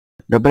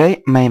Dobrý,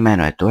 mé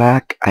jméno je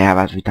Tulák a já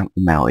vás vítám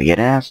u mého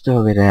 11.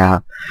 videa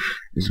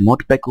z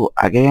modpacku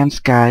Agrarian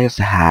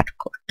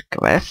Hardcore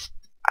Quest.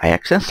 A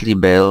jak jsem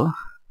slíbil,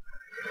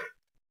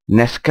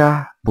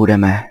 dneska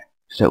budeme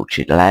se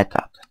učit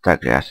létat.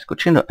 Takže já se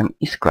skočím do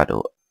MI skladu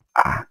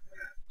a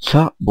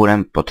co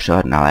budeme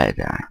potřebovat na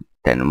létání?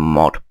 Ten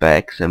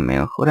modpack se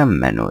mimochodem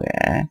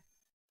jmenuje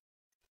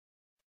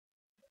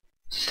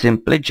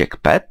Simply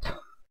Jackpad.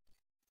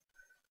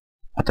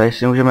 A tady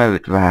si můžeme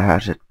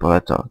vytvářet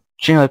poleto.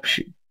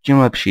 Čím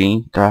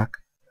lepší, tak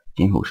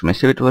tím hůř. My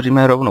si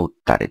vytvoříme rovnou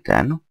tady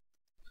ten,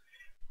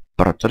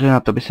 protože na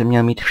to by se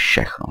měl mít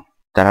všechno.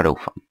 Teda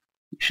doufám.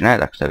 Když ne,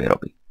 tak se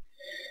vyrobí.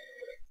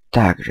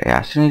 Takže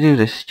já si nejdřív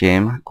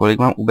zjistím, kolik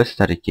mám vůbec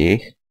tady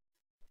těch.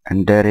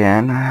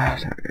 Agrarian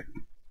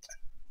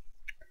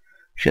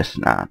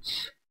 16.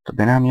 To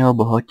by nám mělo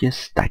bohatě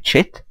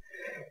stačit.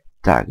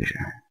 Takže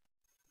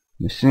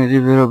my si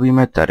nejdřív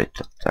vyrobíme tady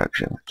to.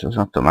 Takže co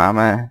na to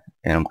máme?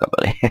 Jenom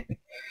kabely.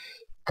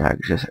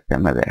 Takže se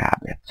jdeme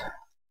vyrábět.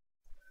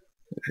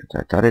 Takže to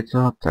je tady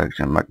to,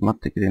 takže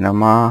magmatik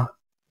dynama.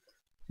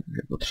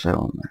 Takže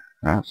potřebujeme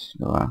 1,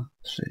 2,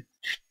 3,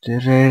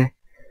 4.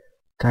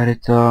 Tady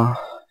to,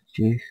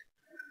 těch.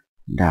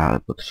 Dále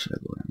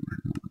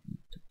potřebujeme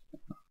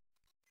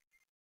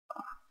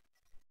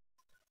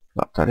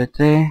 2 tady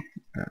ty. 1,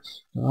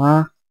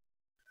 2.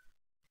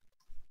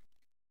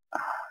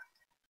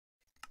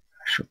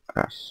 Šup,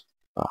 1,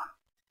 2.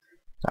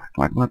 Tak,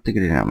 magmatik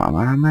dynama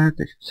máme,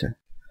 teď se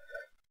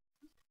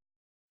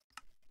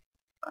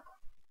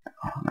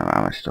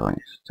nemáme z toho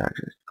nic,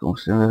 takže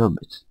musím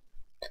vyrobit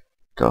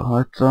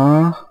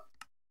tohleto.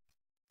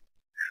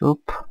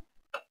 Šup.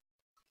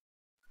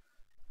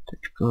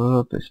 Teďko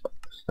vyrobit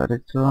tady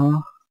to.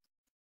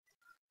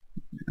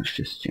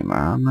 Naštěstí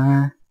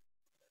máme.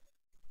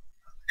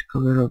 Teďko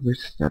vyrobit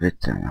tady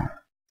ten.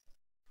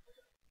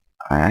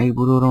 A já jich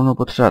budu rovnou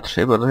potřebovat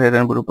 3, protože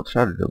jeden budu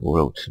potřebovat do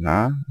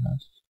budoucna. 1,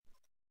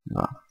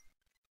 2,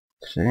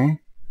 3.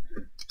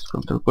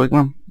 Zkontroluji, kolik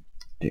mám.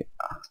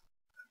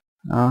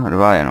 No,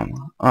 2 jenom.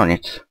 No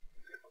nic.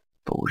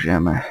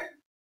 Použijeme.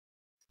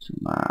 Co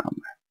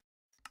máme?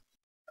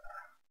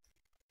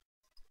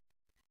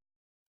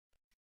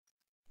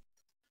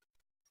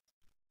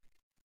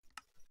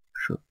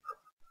 Šup.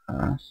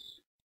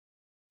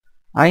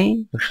 Aj,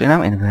 došly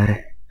nám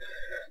invery.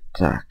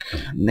 Tak,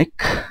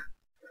 Nick.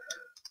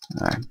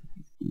 Ne.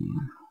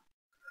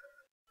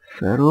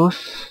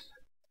 Ferus.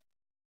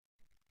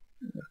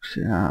 Jak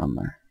si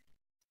dáme?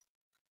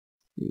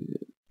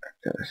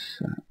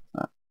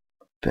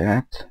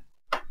 5.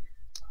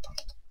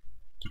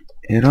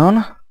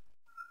 Iron.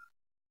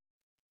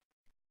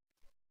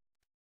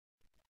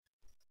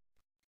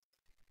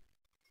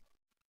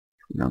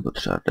 Budeme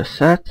potřebovat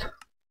 10.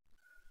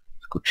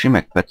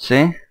 Skočíme k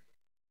peci.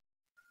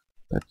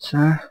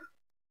 Pece.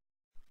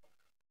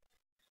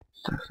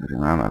 Tak tady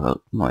máme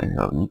moji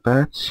hlavní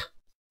pec.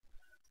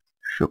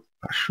 Šup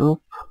a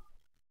šup.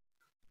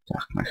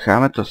 Tak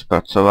necháme to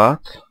zpracovat.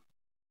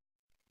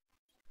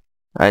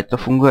 A to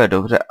funguje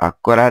dobře,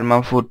 akorát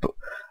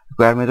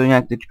mi to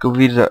nějak teďko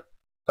víc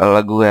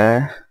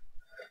laguje.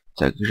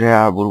 Takže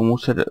já budu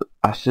muset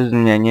asi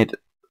změnit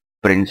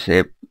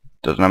princip.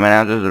 To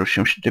znamená, že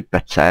zruším ty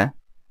pece.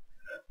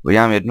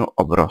 Udělám jednu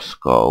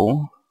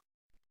obrovskou,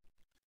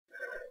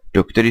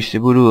 do které si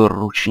budu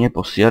ručně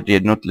posílat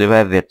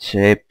jednotlivé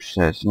věci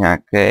přes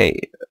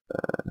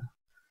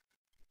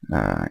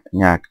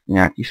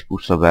nějaký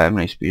způsobem,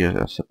 nejspíš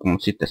zase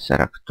pomocí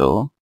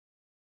tesseractu.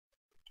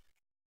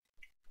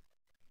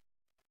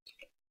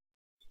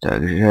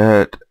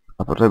 Takže,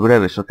 a protože bude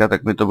vysoká,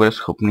 tak mi to bude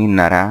schopný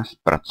naraz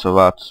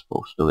pracovat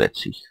spoustu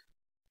věcí.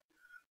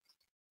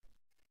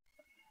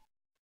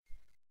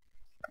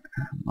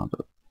 No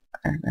to,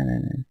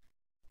 ne.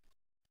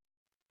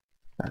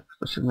 Tak,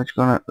 to jsem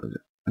teďko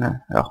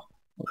ne, jo,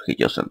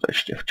 chytil jsem to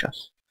ještě včas.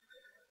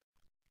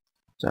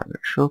 Tak,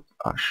 šup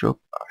a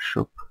šup a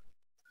šup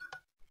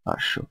a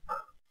šup.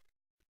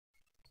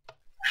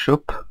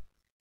 Šup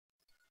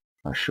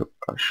a šup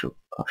a šup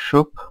a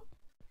šup.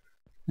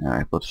 Já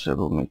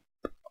nepotřebuji mít.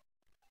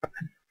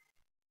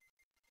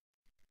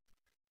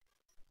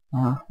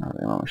 Aha,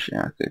 tady mám ještě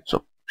nějaký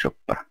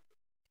chopper.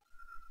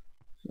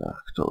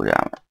 Tak to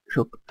uděláme.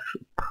 Šup,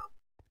 šup.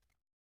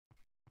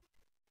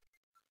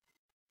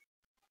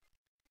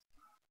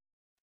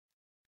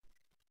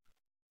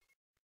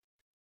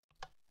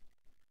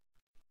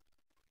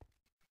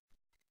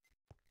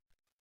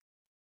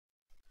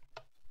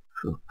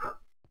 Šup.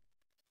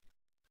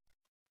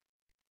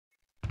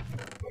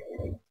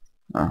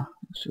 No,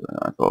 si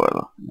to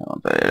nepovedlo.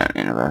 Nemám tady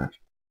jeden invert.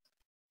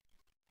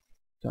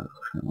 Tak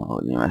už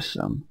hodíme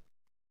sem.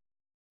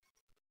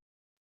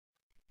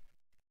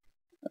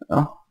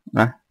 Jo,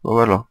 ne,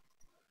 povedlo.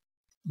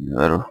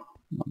 Inveru,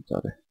 mám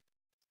tady.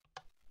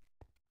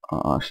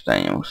 A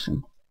stejně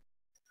musím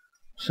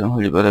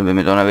hodit, protože by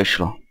mi to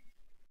nevyšlo.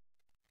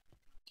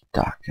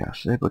 Tak, já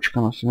si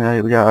počkám, asi mi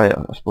tady udělá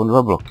aspoň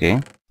 2 bloky.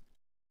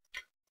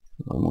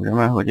 To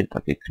můžeme hodit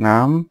taky k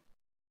nám.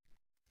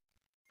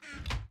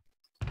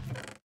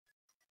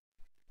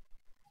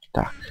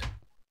 Tak.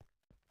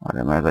 A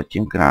jdeme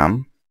zatím k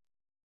nám.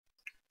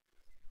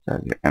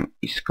 Takže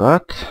MI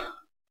sklad.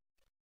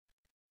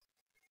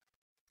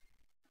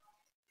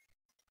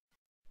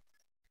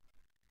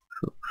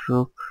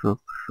 Šup.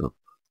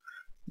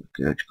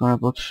 Kýlečko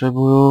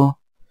nepotřebuju.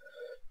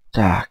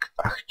 Tak,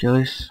 a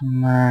chtěli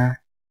jsme...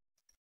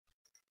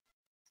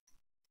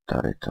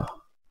 Tady to.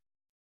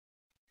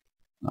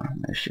 No,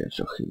 ještě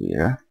něco chybí,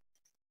 ne?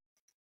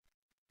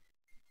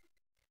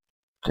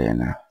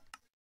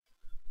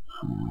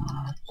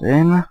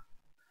 Ten.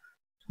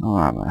 No,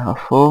 máme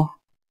hafu.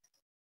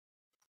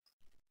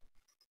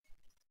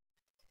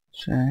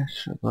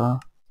 Třeba.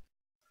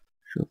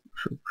 Šup.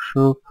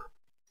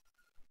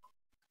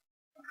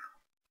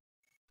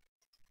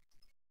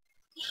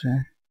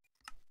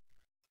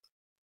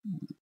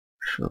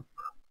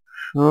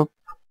 Šup.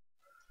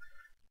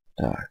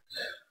 Tak.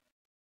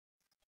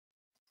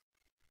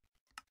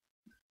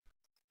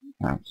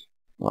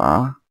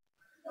 Dva.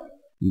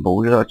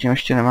 Bohužel zatím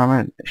ještě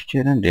nemáme ještě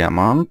jeden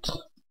diamant.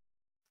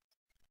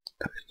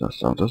 Tak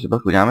to si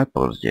pak uděláme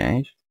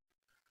později.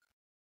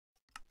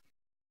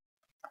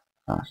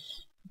 Raz,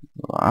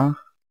 dva.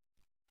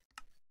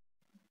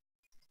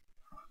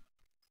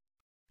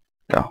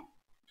 Jo,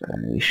 to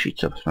je nejvyšší,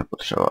 co jsme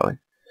potřebovali.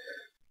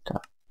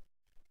 Tak.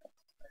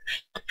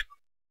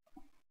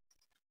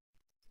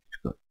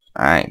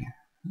 Aj.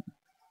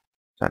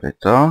 Tady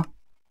to.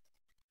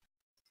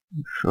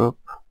 Šup.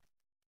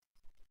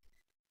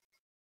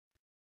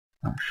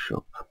 A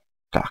šup.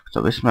 Tak,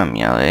 to bychom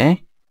měli.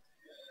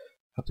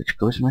 A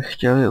teďko bychom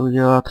chtěli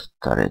udělat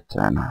tady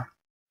ten.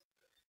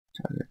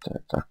 Tady to je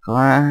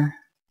takhle.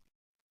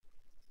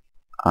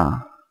 A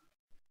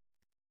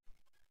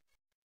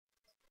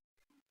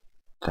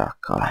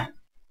takhle.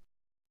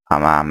 A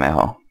máme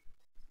ho.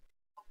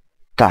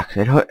 Tak,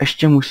 teď ho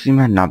ještě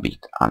musíme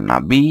nabít. A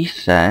nabíjí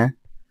se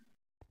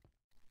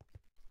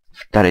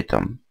v tady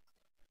tom.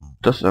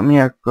 To jsou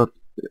jako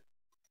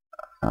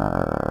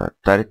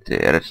tady ty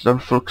redstone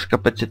flux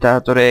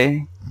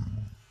kapacitátory.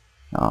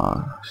 No,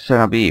 se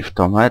nabíjí v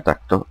tomhle,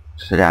 tak to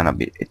se dá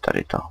nabít i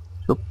tady to.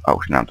 A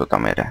už nám to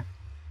tam jede.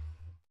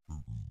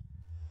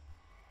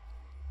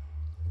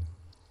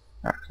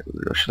 Tak,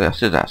 došly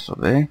asi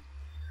zásoby.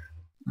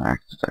 Tak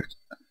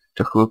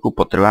to chvilku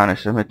potrvá,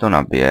 než se mi to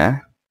nabije.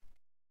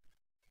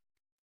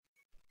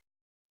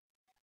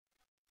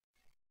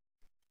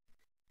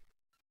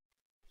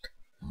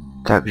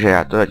 Takže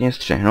já to zatím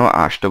střihnu a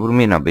až to budu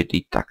mít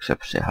nabitý, tak se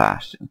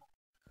přihlásím.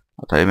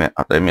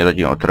 A tady mě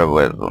zatím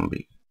otravuje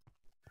zombie.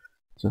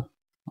 Co?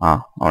 A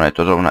on je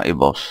to zrovna i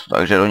boss,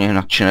 takže do něj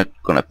nadšeně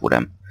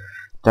nepůjdem.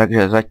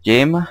 Takže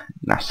zatím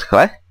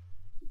naschle.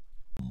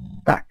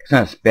 Tak,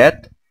 jsme zpět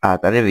a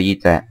tady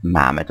vidíte,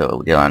 máme to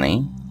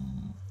udělaný.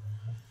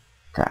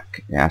 Tak,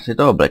 já si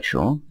to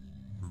obleču.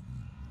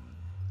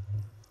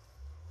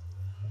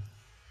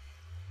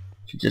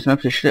 Sice jsme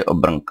přišli o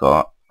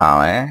brnko,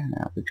 ale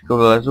já teďko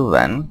vylezu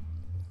ven.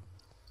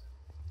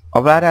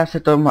 Ovládá se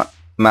to,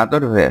 má to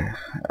dvě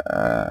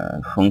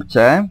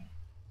funkce.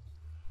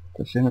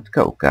 To si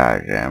hnedka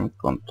ukážem.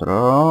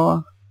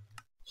 Control,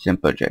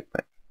 Simple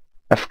Jackpack.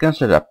 Fkem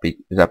se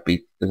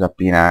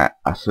zapíná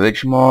a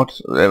Switch Mode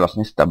je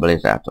vlastně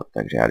stabilizátor.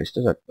 Takže já když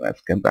to zapnu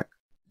Fkem, tak...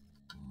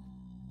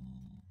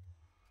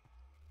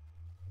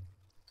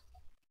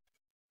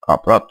 A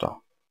proto.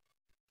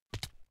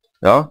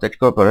 Jo,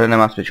 teďko protože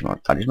nemá Switch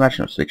Mode. A když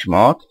máčnu Switch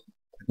Mode,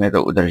 tak mě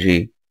to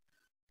udrží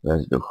ve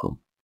vzduchu.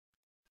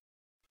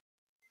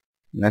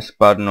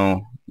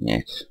 Nespadnu,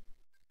 nic.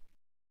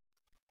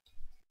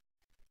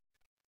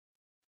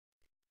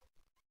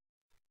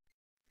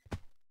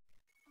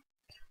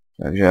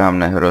 Takže vám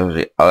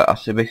nehrozí, ale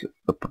asi bych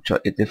dopočal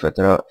i ty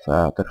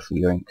Feather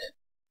Feeling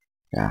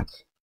dát.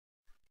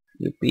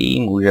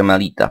 Jupí, můžeme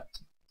lítat.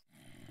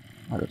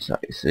 A docela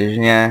i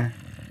svižně.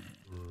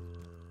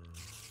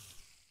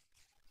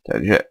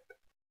 Takže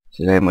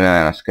si tady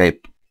můžeme na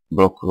Skype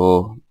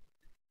bloku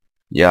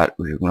dělat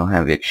už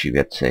mnohem větší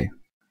věci.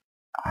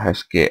 A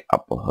hezky a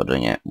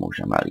pohodlně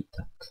můžeme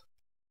lítat.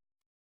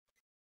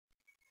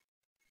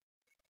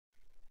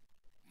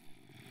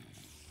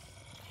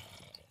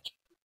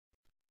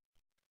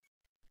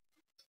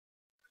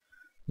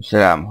 To se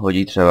nám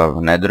hodí třeba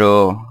v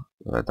nedru,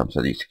 tam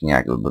se vždycky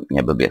nějak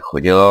blbě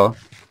chodilo,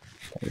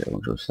 takže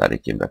můžu se tady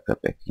tím takhle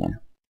pěkně.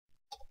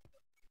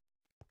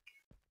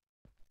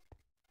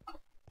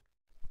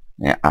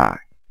 A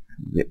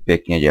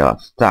pěkně dělat.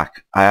 Tak,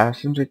 a já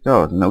jsem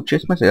říkal,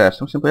 naučili jsme se, já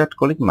jsem si podívat,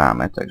 kolik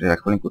máme, takže za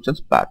chvilinku jsem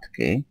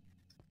zpátky.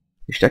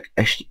 Když tak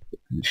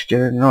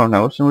ještě, no,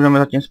 nebo si můžeme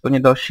zatím splnit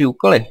další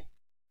úkoly.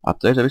 A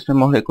to je, že bychom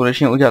mohli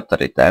konečně udělat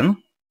tady ten.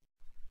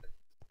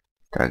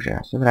 Takže já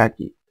se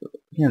vrátím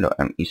do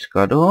MI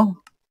skladu.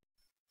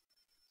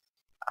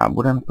 A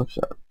budeme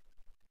potřebovat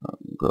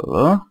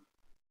Go.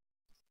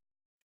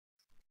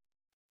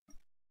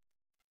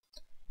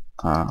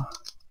 A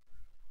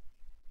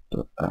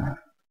to je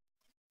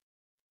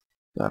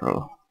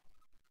Coro.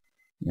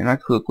 Jinak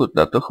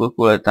tato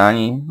chvilku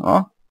letání,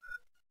 no,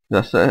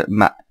 zase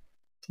má,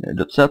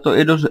 docela to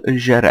i dost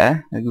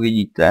žere, jak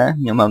vidíte,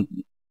 já mám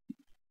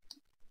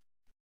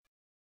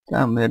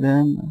tam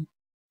jeden,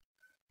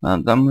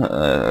 mám tam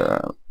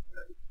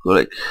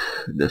kolik,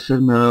 10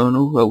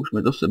 milionů a už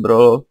mi to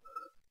sebralo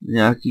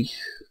nějakých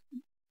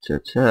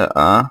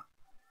cca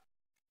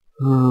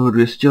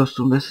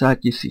 280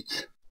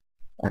 tisíc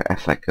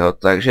efekt, jo,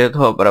 takže je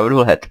to opravdu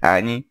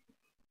letání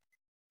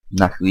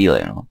na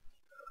chvíli, no.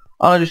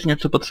 Ale když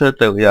něco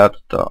potřebujete udělat,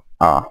 to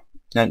a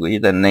jak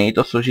vidíte, není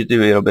to složitý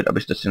vyrobit,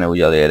 abyste si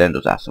neudělali jeden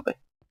do zásoby.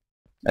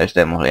 Abyste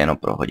je mohli jenom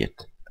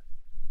prohodit.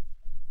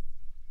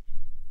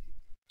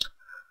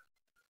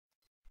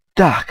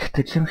 Tak,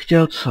 teď jsem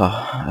chtěl co?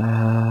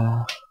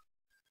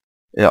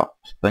 Jo,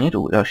 splnit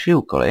další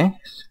úkoly.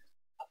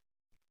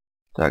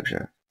 Takže,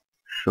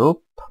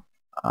 šup.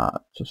 A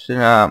co si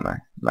dáme?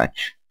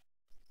 Meč.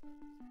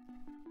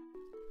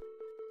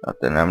 A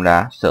ten nám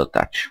dá sil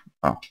touch.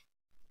 No.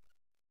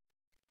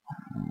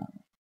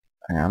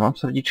 A já mám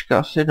srdíčka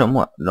asi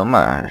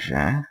doma,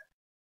 že?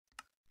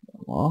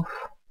 Domov.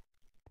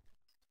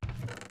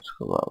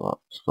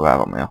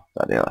 Schovávám, jo,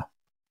 tady ale.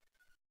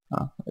 A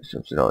tady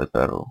jsem si dal i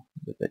perlu,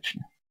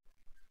 zbytečně.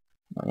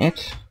 No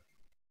nic.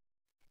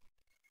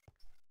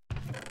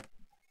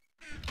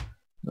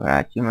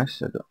 Vrátíme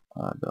se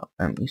do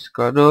MI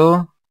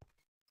skladu.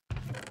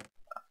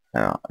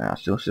 Jo, já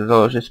si musím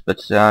založit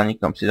speciální,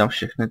 kam si dám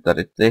všechny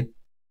tady ty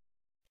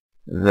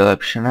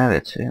vylepšené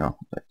věci, no,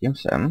 zatím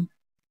jsem.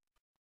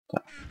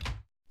 Tak.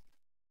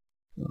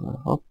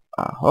 Hop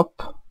a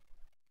hop.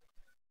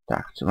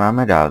 Tak, co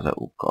máme dál za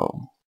úkol?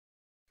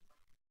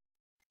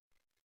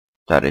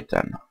 Tady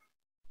ten.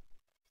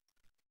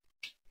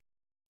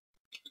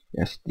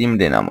 Je Steam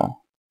Dynamo.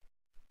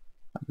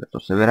 Takže to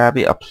se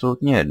vyrábí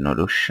absolutně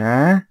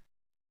jednoduše.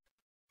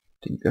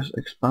 Tinkers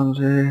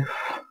Expansive.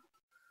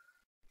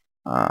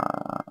 A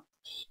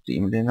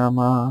Steam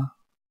Dynama.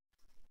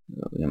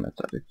 Dobíme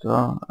tady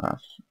to.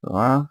 Raz,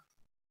 dva.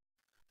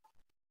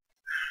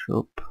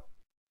 Šup.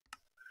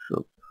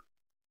 Šup.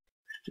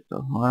 Ještě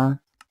tohle.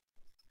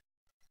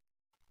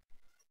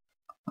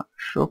 A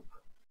šup.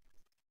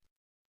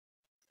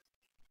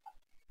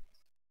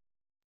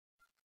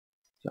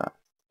 Tak.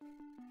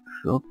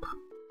 Šup.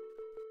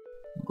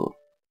 Good.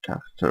 Tak,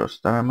 co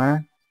dostaneme?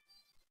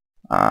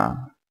 A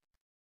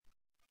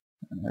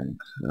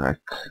tak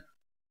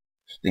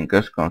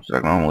Stinkers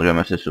Construct, no,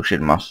 můžeme si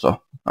sušit maso.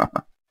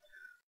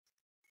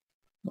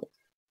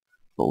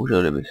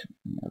 Použil, kdybych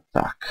měl.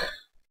 Tak.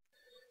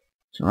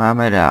 Co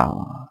máme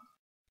dál?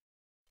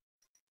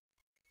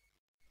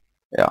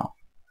 Jo.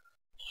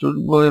 Sud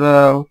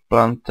Boiler,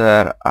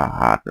 Planter a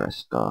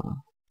Harvestor.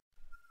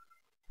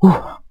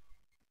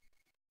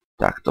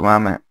 Tak, to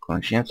máme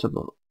konečně něco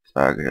bylo.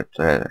 Takže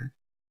to je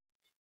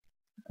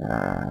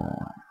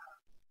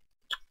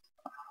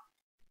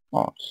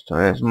to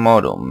je z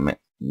modu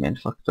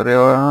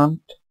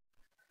Minfactoryland.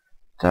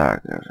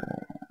 Takže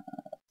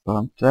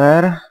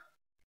Planter.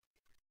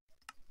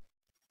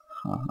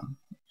 Aha,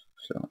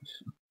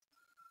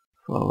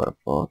 Flower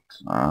pot.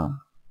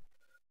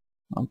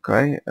 OK,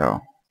 jo.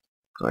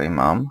 Tady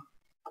mám.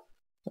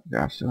 Tak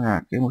já si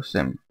nějaký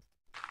musím.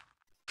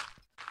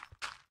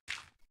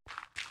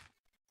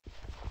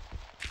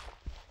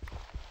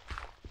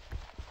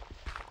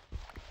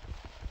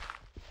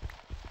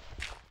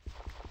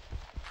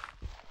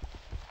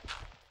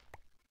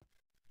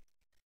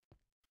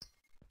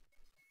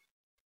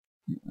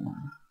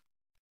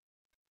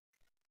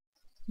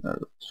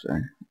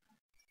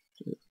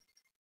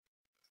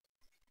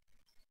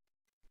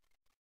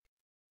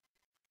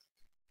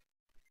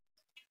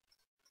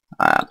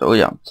 A já to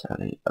udělám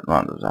celý, tak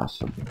mám do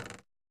zásoby.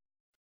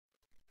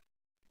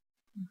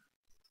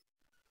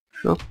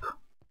 Šup.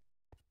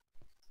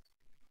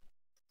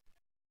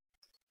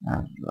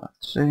 Raz, dva,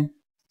 tři.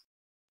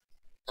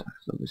 Tak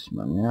to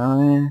bychom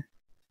měli.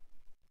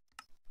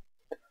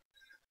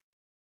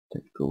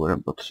 Teď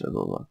budeme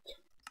potřebovat.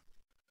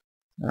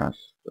 Raz,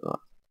 dva,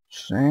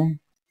 tři.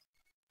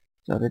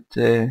 Tady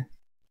ty.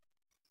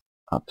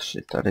 A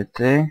tři tady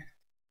ty.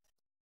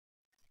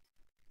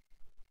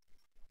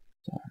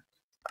 Tak.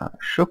 A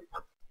šup.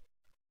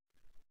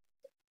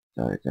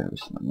 Tady ten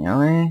bychom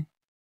měli.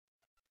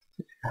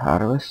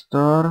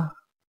 Harvestor.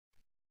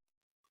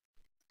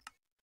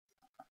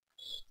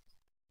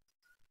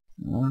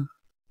 No.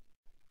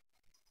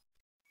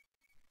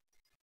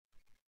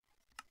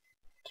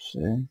 3.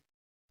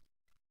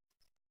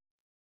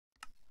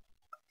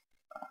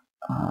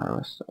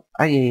 Harvestor.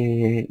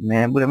 Ajej, my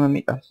nebudeme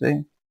mít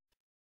asi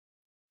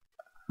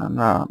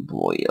na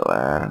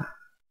boiler.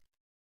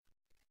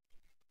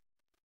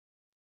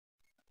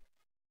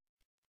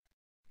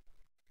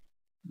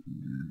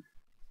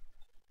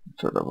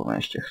 Co to po mě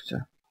ještě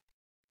chce?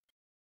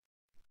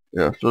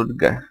 Jo,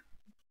 sludge.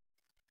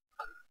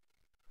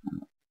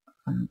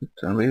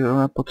 Ten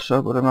budeme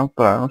potřeba, budeme v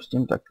plánu s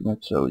tím taky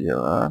něco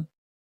udělat.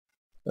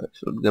 Tak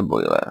sludge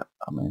boiler.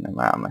 A my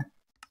nemáme.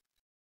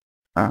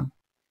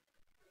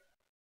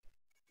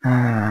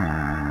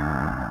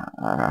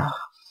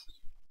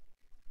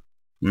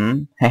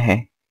 Hehe.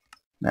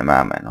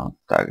 Nemáme, no.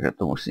 Takže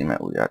to musíme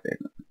udělat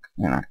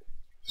jinak.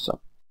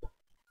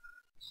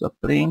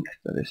 Sapling,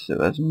 tady si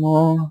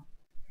vezmu.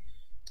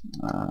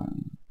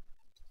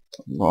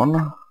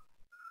 von.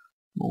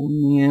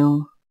 Bounil.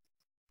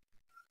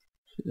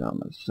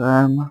 Přidáme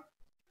sem.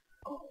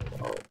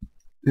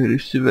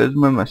 Když si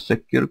vezmeme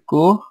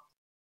sekírku.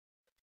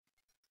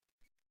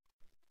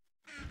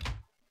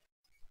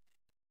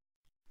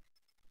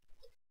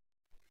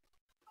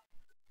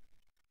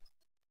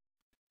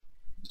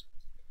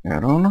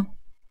 Aaron.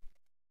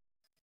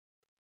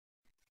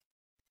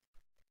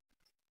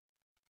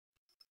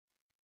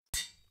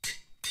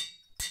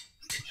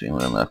 Musím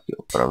budeme taky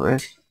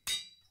opravit.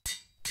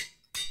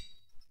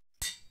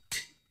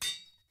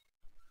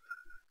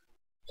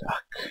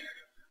 Tak.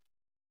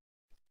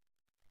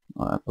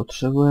 No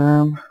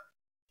nepotřebujeme.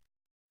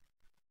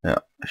 Jo,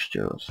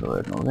 ještě zase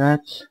jednu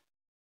věc.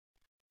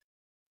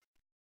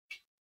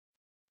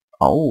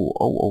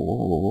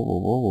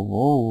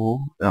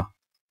 Jo.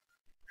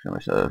 Jsem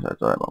myslel, že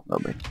to nemám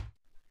dobrý.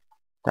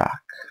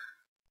 Tak.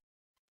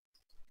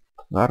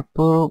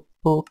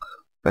 Warpbook,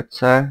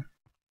 PC.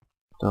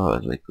 Tohle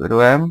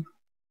zlikvidujeme.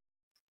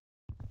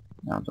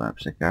 Nám to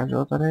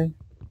nepřekáželo tady.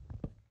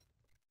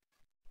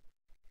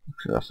 Tak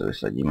se zase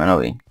vysadíme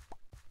nový.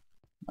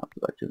 A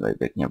to tady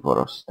pěkně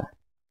poroste.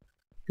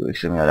 Kdybych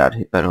si měl dát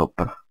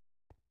hyperhopper.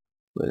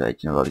 Bude tady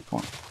ten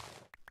velikon.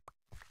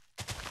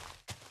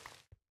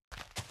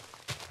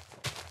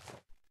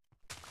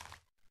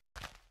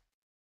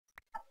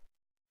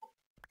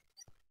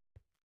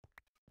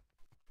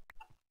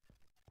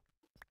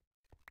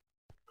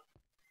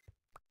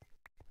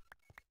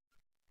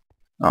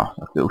 No,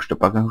 taky už to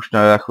pak už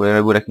na chvíli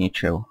nebude k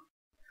ničemu.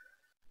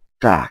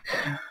 Tak.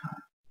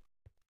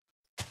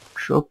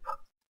 Šup.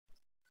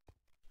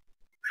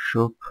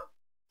 Šup.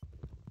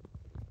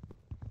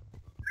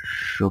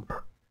 Šup.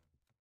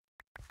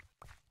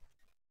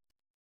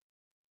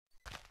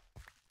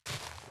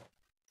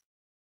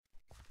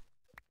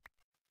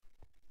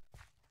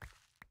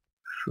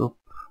 Šup.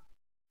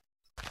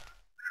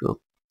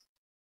 Šup.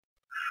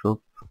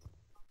 Šup.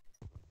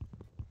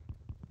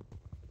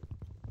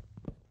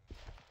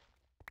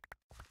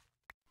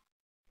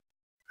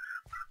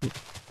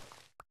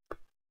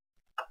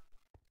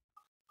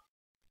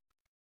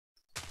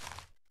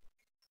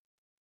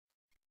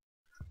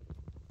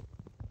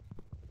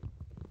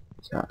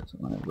 Tak,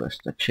 to nebude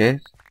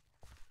stačit.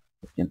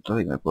 Tím to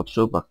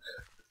nepotřebuji,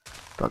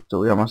 pak to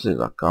udělám asi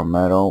za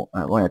kamerou,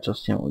 nebo něco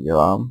s tím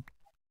udělám.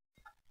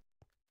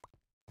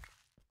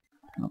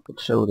 No,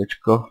 potřebuji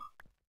teďko,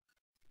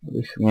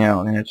 abych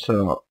měl něco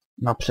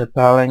na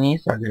přepálení,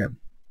 takže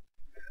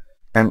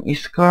MI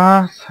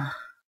sklad.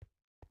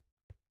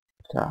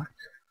 Tak.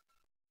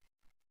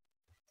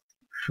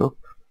 Šup.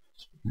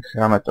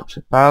 Necháme to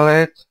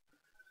přepálit.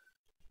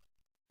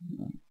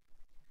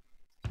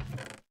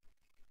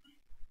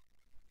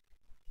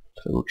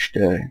 Třeba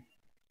 4.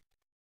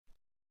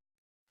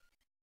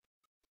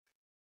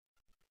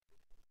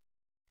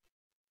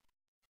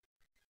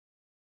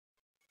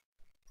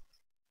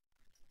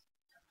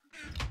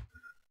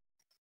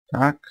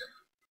 Tak.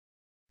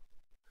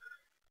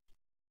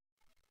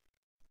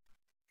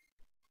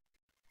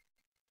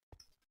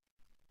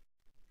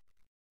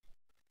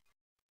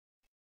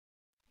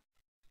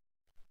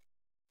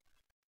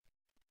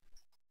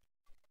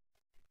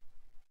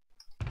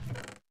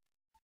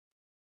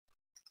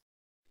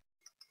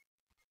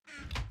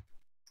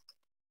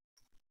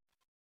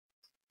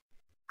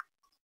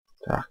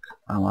 Tak,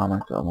 a máme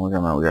to,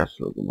 můžeme udělat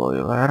slug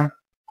boiler.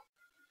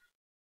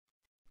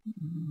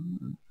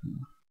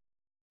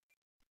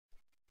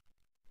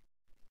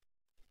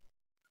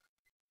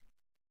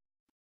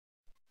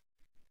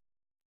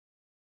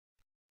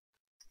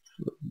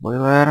 Slug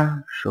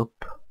boiler,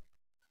 šup.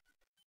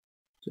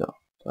 Jo,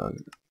 tak.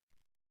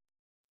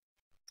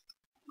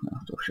 Já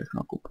to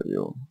všechno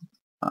kupuju.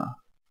 A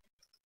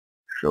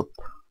šup.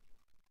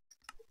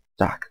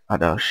 Tak, a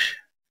další.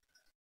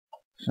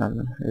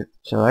 Je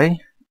celý?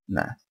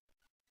 Ne.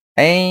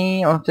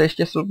 Ej, on chce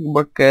ještě slug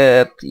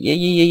bucket.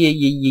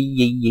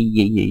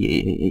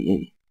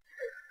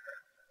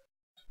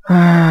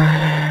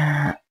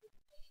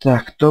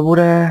 Tak to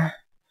bude.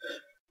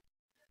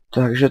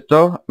 Takže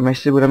to my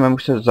si budeme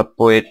muset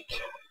zapojit,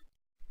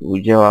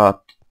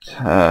 udělat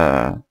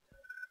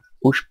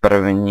už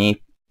první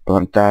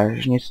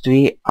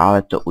plantážnictví,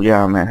 ale to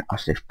uděláme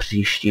asi v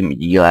příštím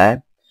díle.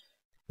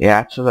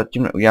 Já co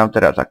zatím udělám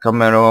teda za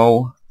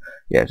kamerou,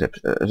 je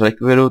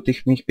zlikviduju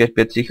těch mých 5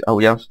 pěcích a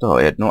udělám z toho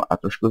jednu a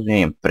trošku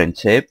změním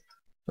princip.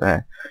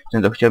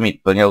 Jsem to chtěl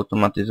mít plně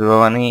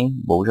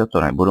automatizovaný, bohužel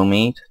to nebudu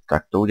mít,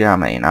 tak to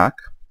uděláme jinak.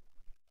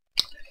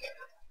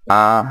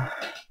 A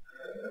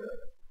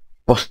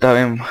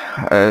postavím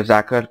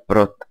základ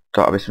pro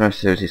to, aby jsme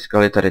si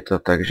získali tady to,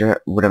 takže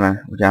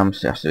uděláme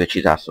si asi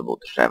větší zásobu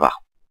dřeva.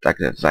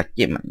 Takže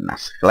zatím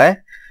naschle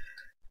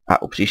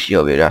a u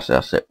příštího videa se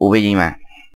zase uvidíme.